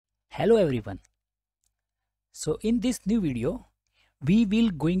Hello everyone. So in this new video we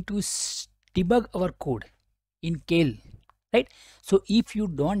will going to debug our code in Keil, right? So if you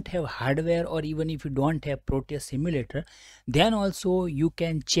don't have hardware or even if you don't have Proteus simulator, then also you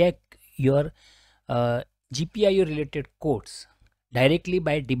can check your GPIO related codes directly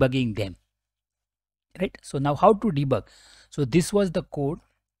by debugging them, right? So now how to debug? So this was the code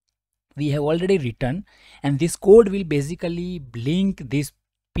we have already written, and this code will basically blink this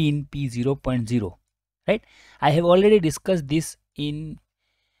pin P0.0, right? I have already discussed this in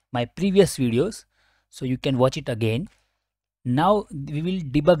my previous videos, so you can watch it again. Now we will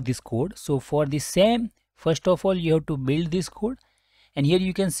debug this code. So for the same, first of all you have to build this code, and here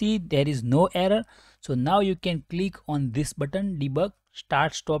you can see there is no error. So now you can click on this button, debug,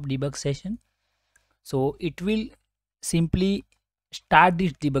 start stop debug session. So it will simply start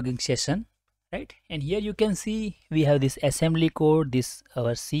this debugging session, right? And here you can see we have this assembly code, this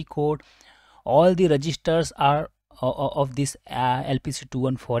our C code, all the registers are of this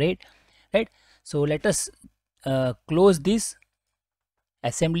LPC2148, right? So let us close this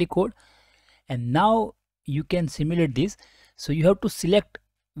assembly code, and now you can simulate this. So you have to select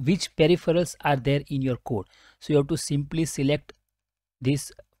which peripherals are there in your code. So you have to simply select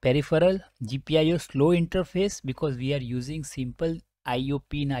this peripheral GPIO slow interface, because we are using simple IO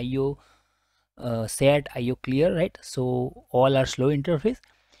pin, IO set, IO clear, right? So all are slow interface,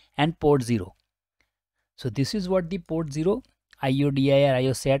 and port 0. So this is what the port 0, IO dir,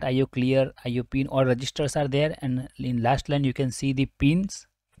 IO set, IO clear, IO pin, all registers are there, and in last line you can see the pins,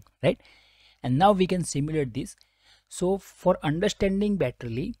 right? And now we can simulate this. So for understanding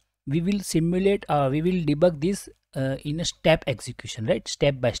betterly, we will simulate, we will debug this in a step execution, right?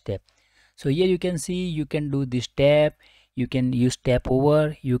 Step by step. So here you can see you can do this step, you can use step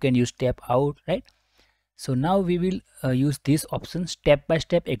over, you can use step out, right? So now we will use this option, step by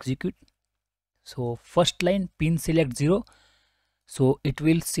step execute. So first line, pin select 0. So it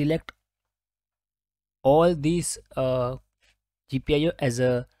will select all these GPIO as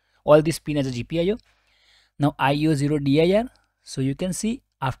a, all this pin as a GPIO. Now IO0 dir. So you can see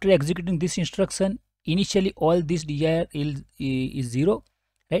after executing this instruction, initially all this dir is 0,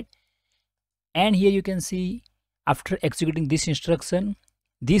 right? And here you can see after executing this instruction,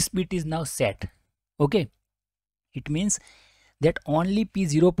 this bit is now set. Okay, it means that only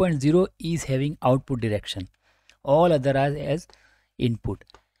P0.0 is having output direction, all other are as input.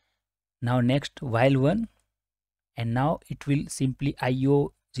 Now next while 1, and now it will simply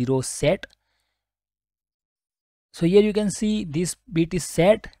IO0 set. So here you can see this bit is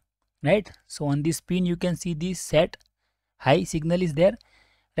set, right? So on this pin you can see this set high signal is there,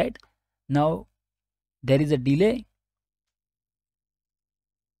 right? Now there is a delay,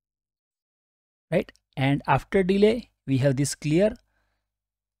 right? And after delay we have this clear,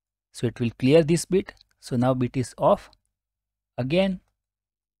 so it will clear this bit. So now bit is off, again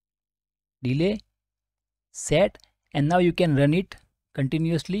delay, set, and now you can run it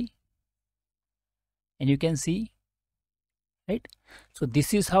continuously and you can see, right? So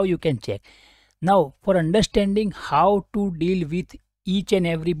this is how you can check. Now for understanding how to deal with each and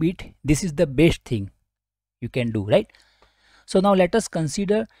every bit, this is the best thing you can do, right? So now let us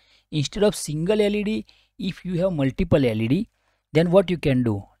consider, instead of single LED, if you have multiple LED, then what you can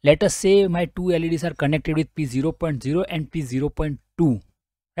do? Let us say my two LEDs are connected with P0.0 and P0.2,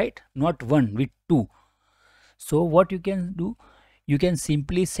 right? Not 1, with 2. So what you can do, you can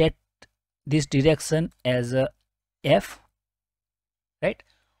simply set this direction as a F, right?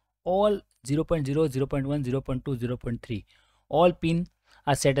 All 0.0, 0.1, 0.2, 0.3, all pin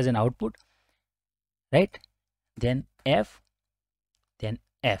are set as an output, right? Then F, then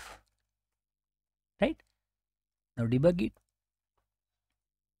F, right? Now debug it,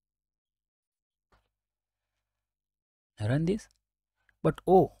 run this. But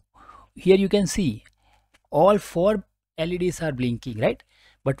oh, here you can see all 4 LEDs are blinking, right?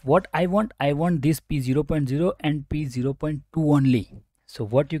 But what I want this P0.0 and P0.2 only. So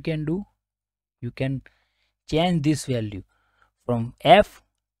what you can do, you can change this value from F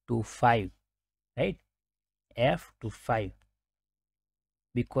to 5, right? F to 5,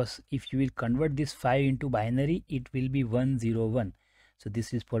 because if you will convert this 5 into binary, it will be 101. So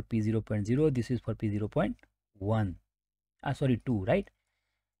this is for P0.0, this is for P0.1, sorry 2, right?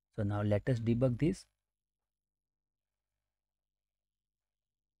 So now let us debug this.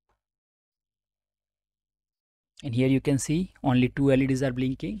 And here you can see only 2 LEDs are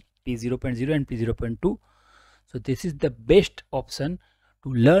blinking, P0.0 and P0.2. So this is the best option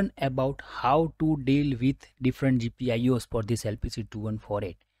to learn about how to deal with different GPIOs for this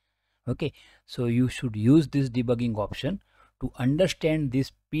LPC2148. Okay, so you should use this debugging option to understand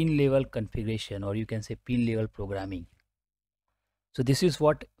this pin level configuration, or you can say pin level programming. So this is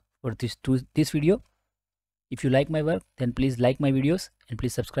what for this video. If you like my work, then please like my videos and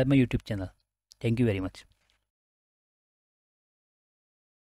please subscribe my YouTube channel. Thank you very much.